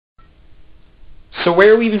So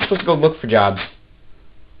where are we even supposed to go look for jobs?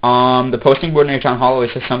 The posting board in your town hall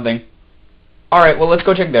always says something. Alright, well, let's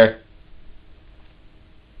go check there.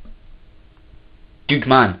 Dude,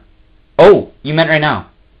 come on. Oh, you meant right now.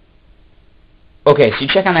 Okay, so you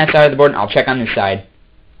check on that side of the board, and I'll check on this side.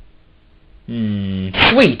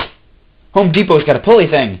 Sweet! Home Depot's got a pulley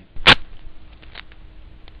thing.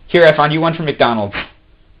 Here, I found you one from McDonald's.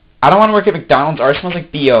 I don't want to work at McDonald's. Ours smells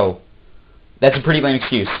like B.O. That's a pretty lame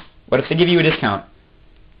excuse. What if they give you a discount?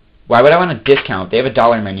 Why would I want a discount? They have a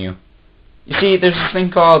dollar menu. You see, there's this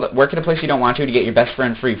thing called work at a place you don't want to get your best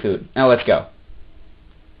friend free food. Now let's go.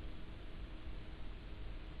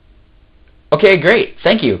 Okay, great.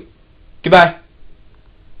 Thank you. Goodbye.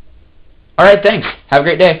 Alright, thanks. Have a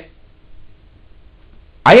great day.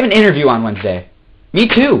 I have an interview on Wednesday. Me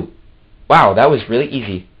too. Wow, that was really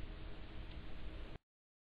easy.